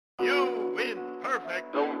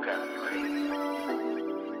perfect. ZoeGotFlames.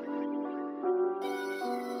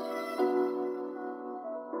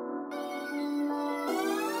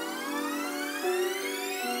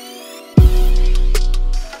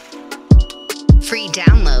 Free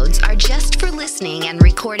downloads are just for listening and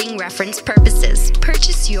recording reference purposes.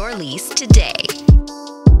 Purchase your lease today.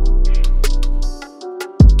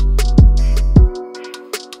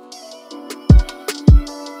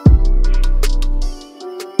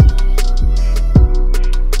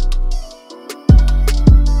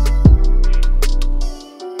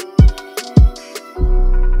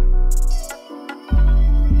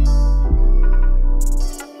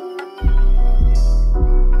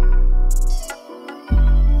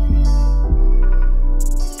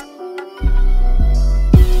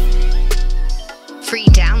 Free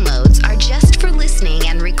downloads are just for listening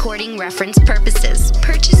and recording reference purposes.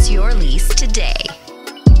 Purchase your lease today.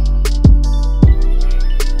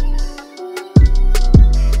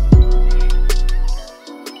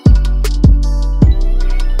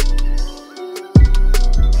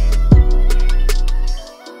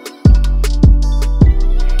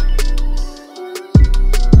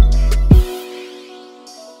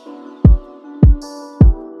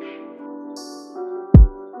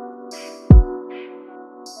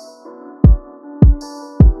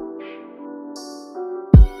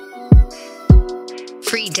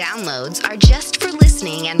 Free downloads are just for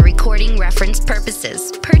listening and recording reference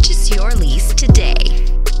purposes. Purchase your lease today.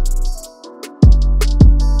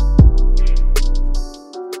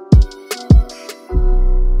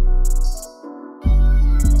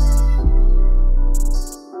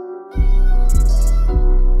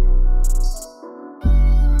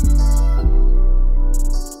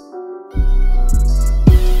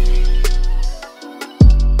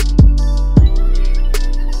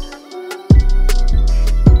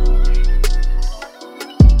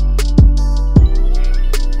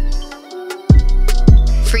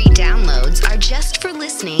 Free downloads are just for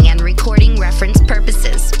listening and recording reference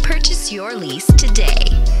purposes. Purchase your lease today.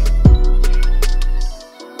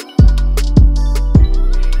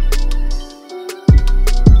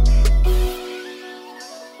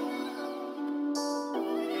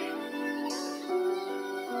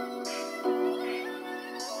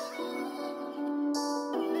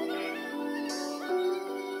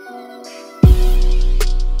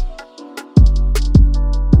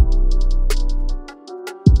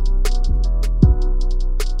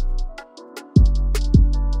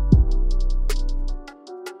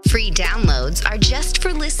 Free downloads are just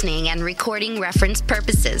for listening and recording reference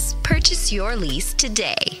purposes. Purchase your lease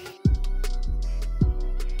today.